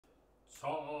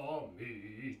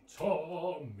Tommy,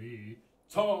 Tommy,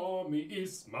 Tommy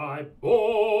is my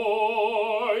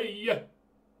boy.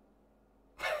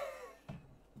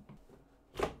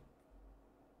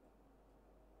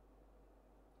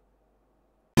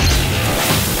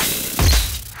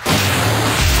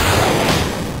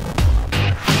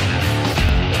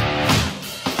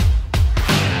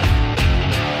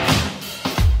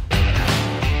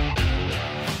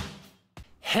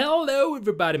 Hello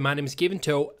everybody, my name is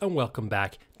JOHANSSON and welcome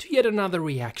back to yet another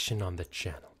reaction on the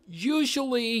channel.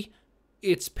 Usually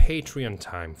it's Patreon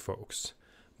time, folks,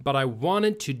 but I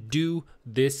wanted to do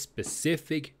this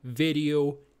specific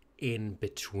video in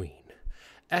between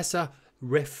as a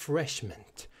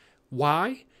refreshment.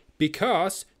 Why?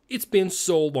 Because it's been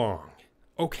so long,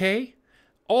 okay?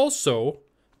 Also,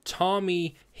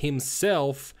 Tommy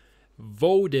himself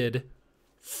voted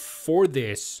for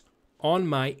this on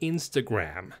my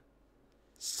Instagram,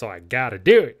 so I gotta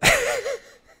do it.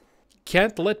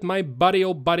 Can't let my buddy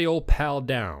old pal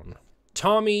down.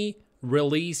 Tommy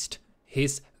released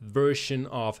his version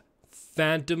of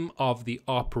Phantom of the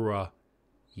Opera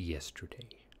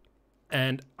yesterday,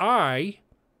 and I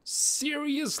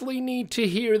seriously need to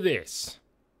hear this.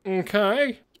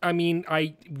 Okay? I mean,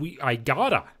 I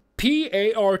gotta.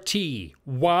 P-A-R-T.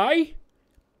 Why?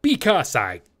 Because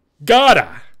I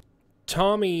gotta.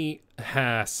 Tommy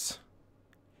has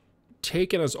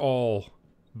taken us all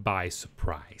by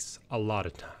surprise a lot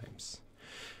of times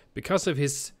because of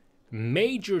his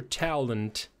major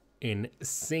talent in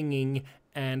singing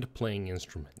and playing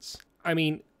instruments. I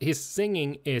mean, his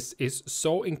singing is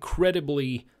so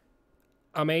incredibly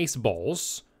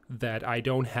amazeballs that I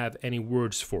don't have any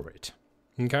words for it.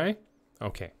 Okay?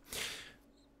 Okay.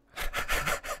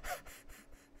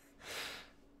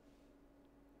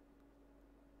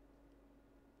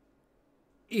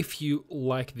 If you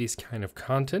like this kind of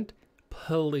content,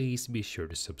 please be sure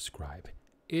to subscribe.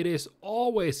 It is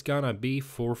always gonna be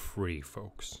for free,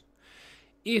 folks.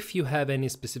 If you have any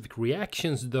specific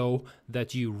reactions, though,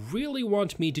 that you really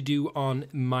want me to do on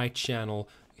my channel,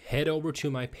 head over to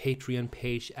my Patreon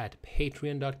page at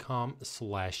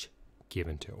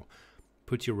patreon.com/JOHANSSON.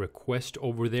 Put your request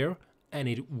over there, and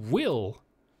it will,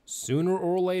 sooner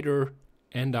or later,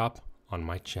 end up on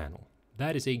my channel.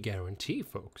 That is a guarantee,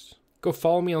 folks. Go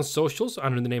follow me on socials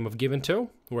under the name of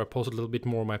JOHANSSON, where I post a little bit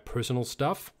more of my personal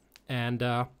stuff. And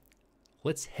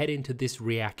let's head into this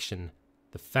reaction.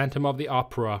 The Phantom of the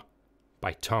Opera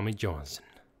by Tommy JOHANSSON.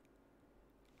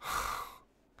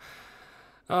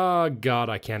 Oh God,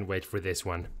 I can't wait for this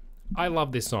one. I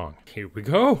love this song. Here we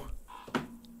go.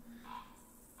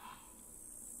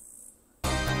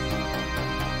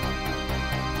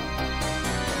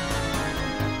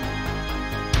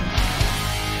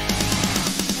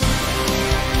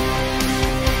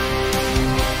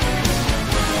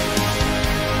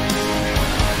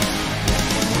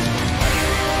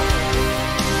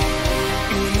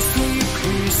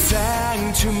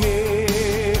 To me,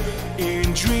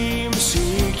 in dreams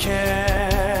he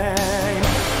came,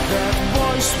 that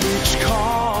voice which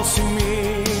calls to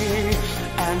me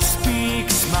and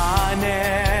speaks my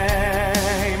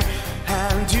name,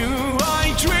 and do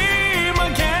I dream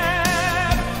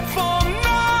again, for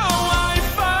now I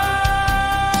find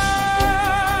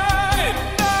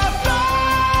the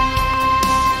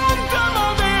Phantom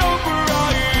of the Opera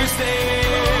is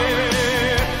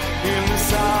there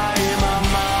inside my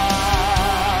mind.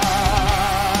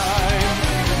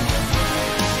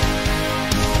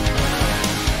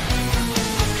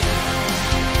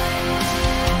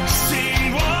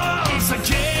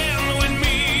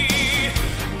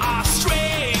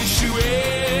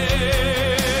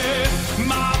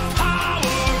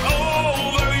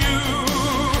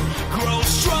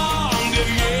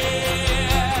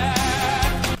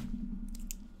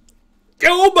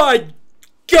 Oh my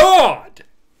God!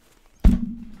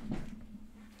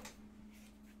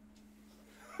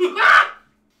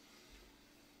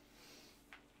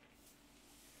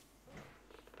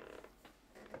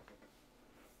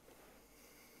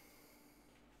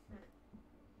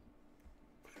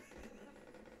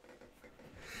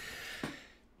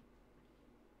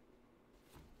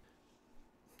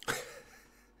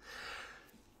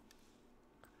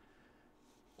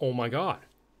 Oh my God.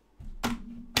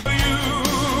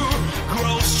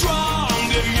 Grow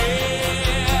stronger,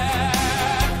 yeah.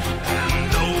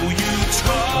 And though you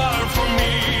turn from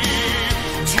me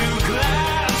to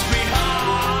glance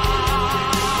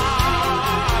behind,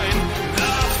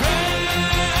 the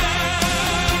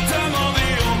Phantom of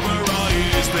the Opera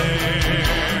is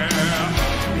there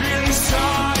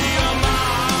inside your mind.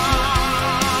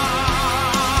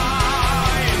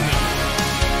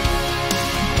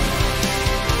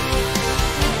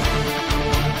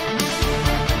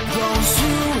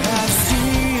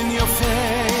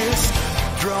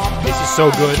 so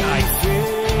good.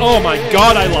 Oh my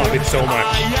god, I love it so much.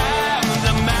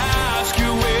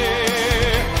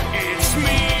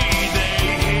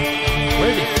 Where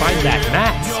did they find that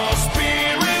mask?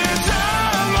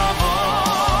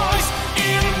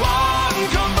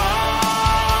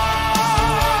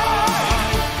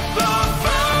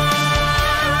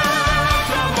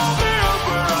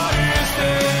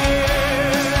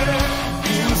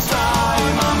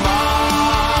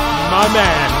 My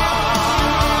man.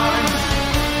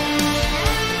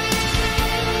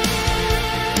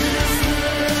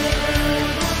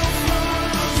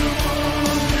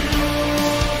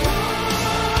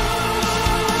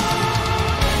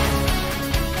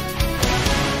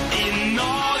 In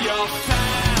all your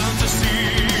fantasies,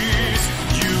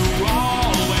 you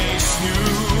always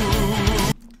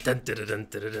knew. Dun, dun, dun,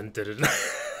 dun, dun, dun,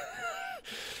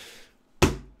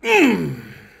 dun.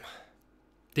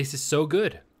 This is so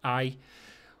good. I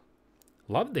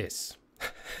love this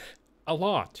a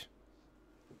lot.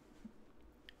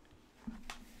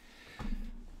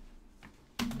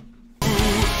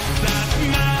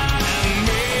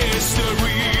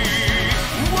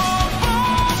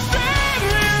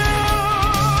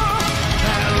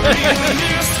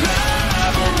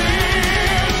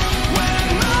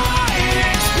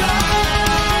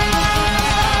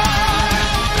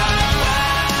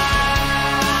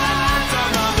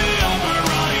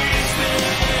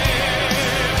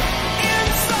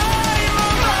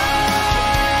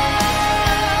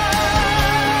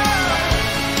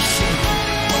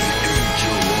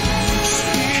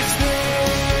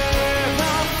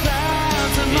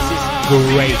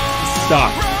 Great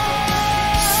stuff.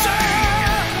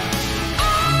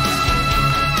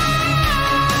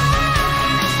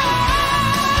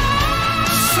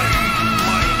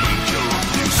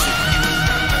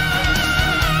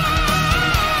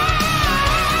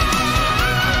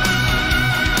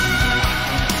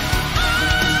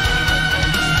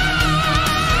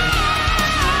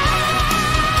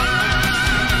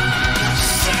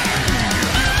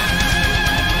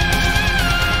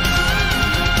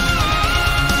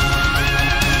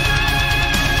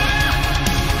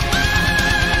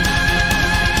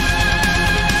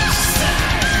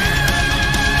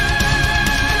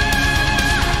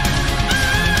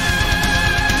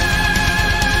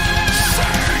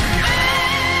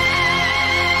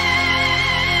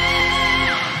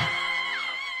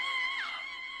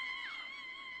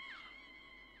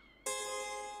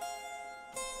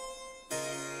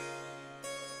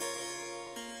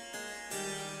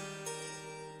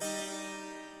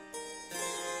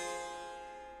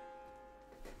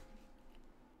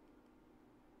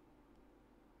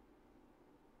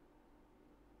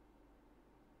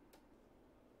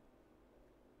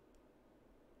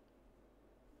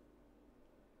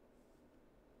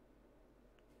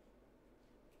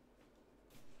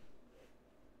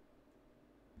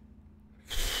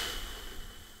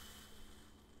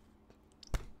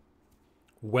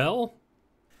 Well,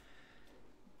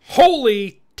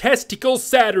 holy testicle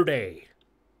Saturday!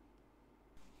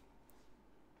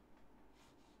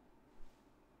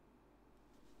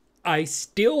 I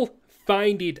still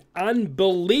find it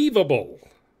unbelievable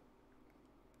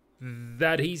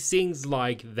that he sings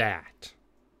like that.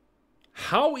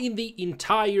 How in the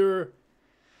entire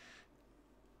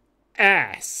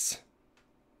ass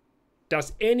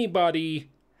does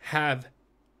anybody have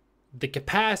the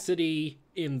capacity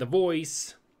in the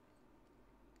voice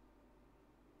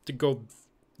to go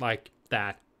like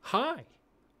that high?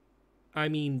 I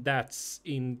mean, that's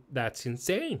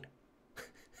insane.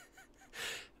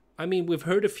 I mean, we've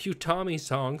heard a few Tommy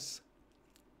songs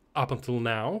up until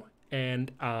now,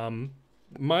 and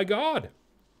my god.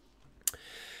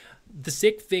 The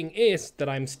sick thing is that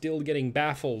I'm still getting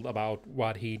baffled about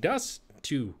what he does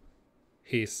to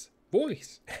his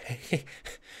voice.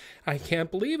 I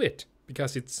can't believe it,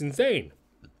 because it's insane.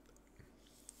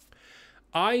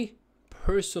 I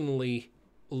personally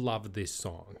love this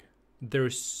song.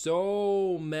 There's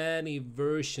so many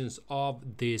versions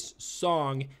of this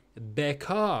song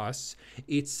because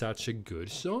it's such a good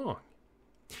song.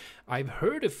 I've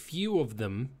heard a few of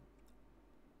them,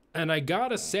 and I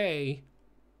gotta say,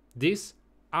 this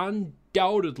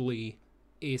undoubtedly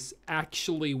is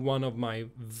actually one of my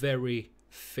very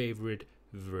favorite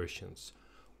versions.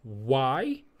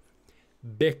 Why?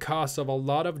 Because of a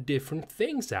lot of different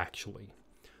things, actually.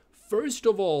 First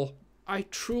of all, I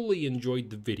truly enjoyed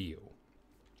the video.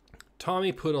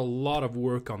 Tommy put a lot of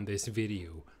work on this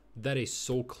video. That is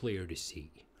so clear to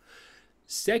see.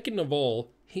 Second of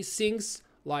all, he sings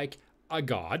like a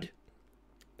god.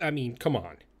 I mean, come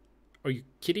on. Are you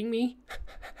kidding me?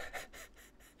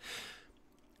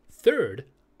 Third,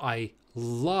 I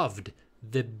loved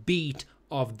the beat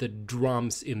of the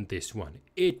drums in this one.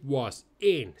 It was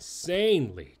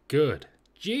insanely good.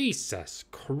 Jesus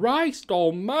Christ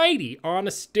almighty on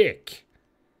a stick.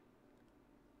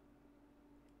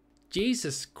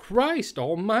 Jesus Christ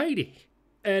almighty.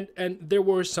 And there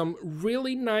were some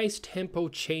really nice tempo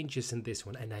changes in this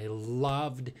one, and I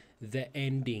loved the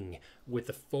ending with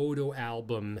the photo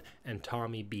album and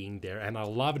Tommy being there, and I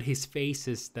loved his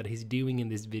faces that he's doing in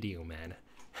this video, man.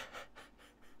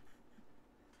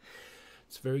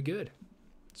 It's very good.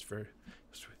 It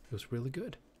was really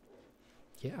good.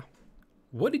 Yeah.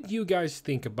 What did you guys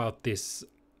think about this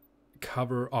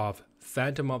cover of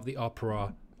Phantom of the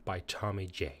Opera by Tommy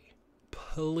J?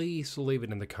 Please leave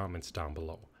it in the comments down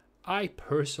below. I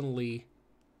personally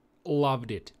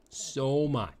loved it so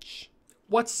much.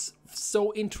 What's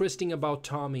so interesting about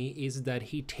Tommy is that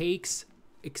he takes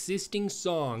existing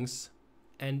songs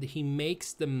and he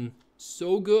makes them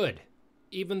so good.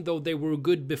 Even though they were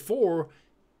good before,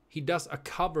 he does a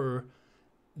cover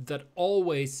that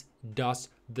always does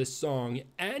the song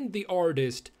and the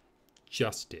artist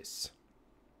justice.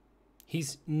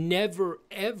 He's never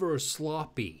ever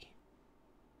sloppy.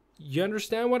 You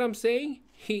understand what I'm saying?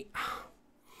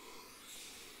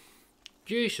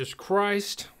 Jesus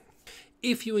Christ.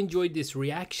 If you enjoyed this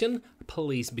reaction,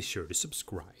 please be sure to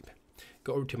subscribe.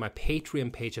 Go over to my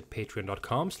Patreon page at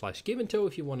patreon.com/giveandtoe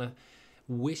if you want to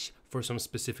wish for some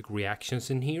specific reactions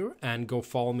in here, and go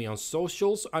follow me on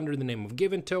socials under the name of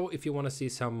GiveandToe if you want to see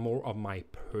some more of my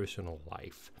personal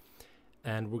life.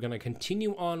 And we're going to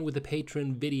continue on with the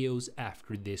Patreon videos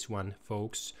after this one,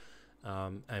 folks.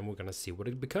 And we're gonna see what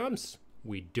it becomes.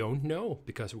 We don't know,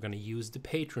 because we're gonna use the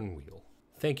Patreon wheel.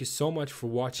 Thank you so much for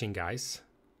watching, guys.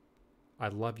 I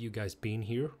love you guys being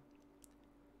here,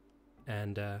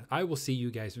 and I will see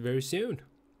you guys very soon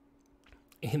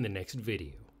in the next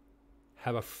video.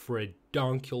 Have a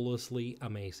redonkulously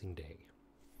amazing day.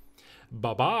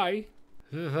 Bye bye.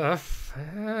 The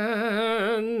Phantom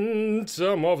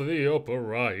of the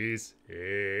Opera is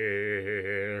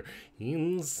here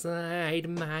inside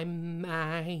my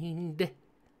mind.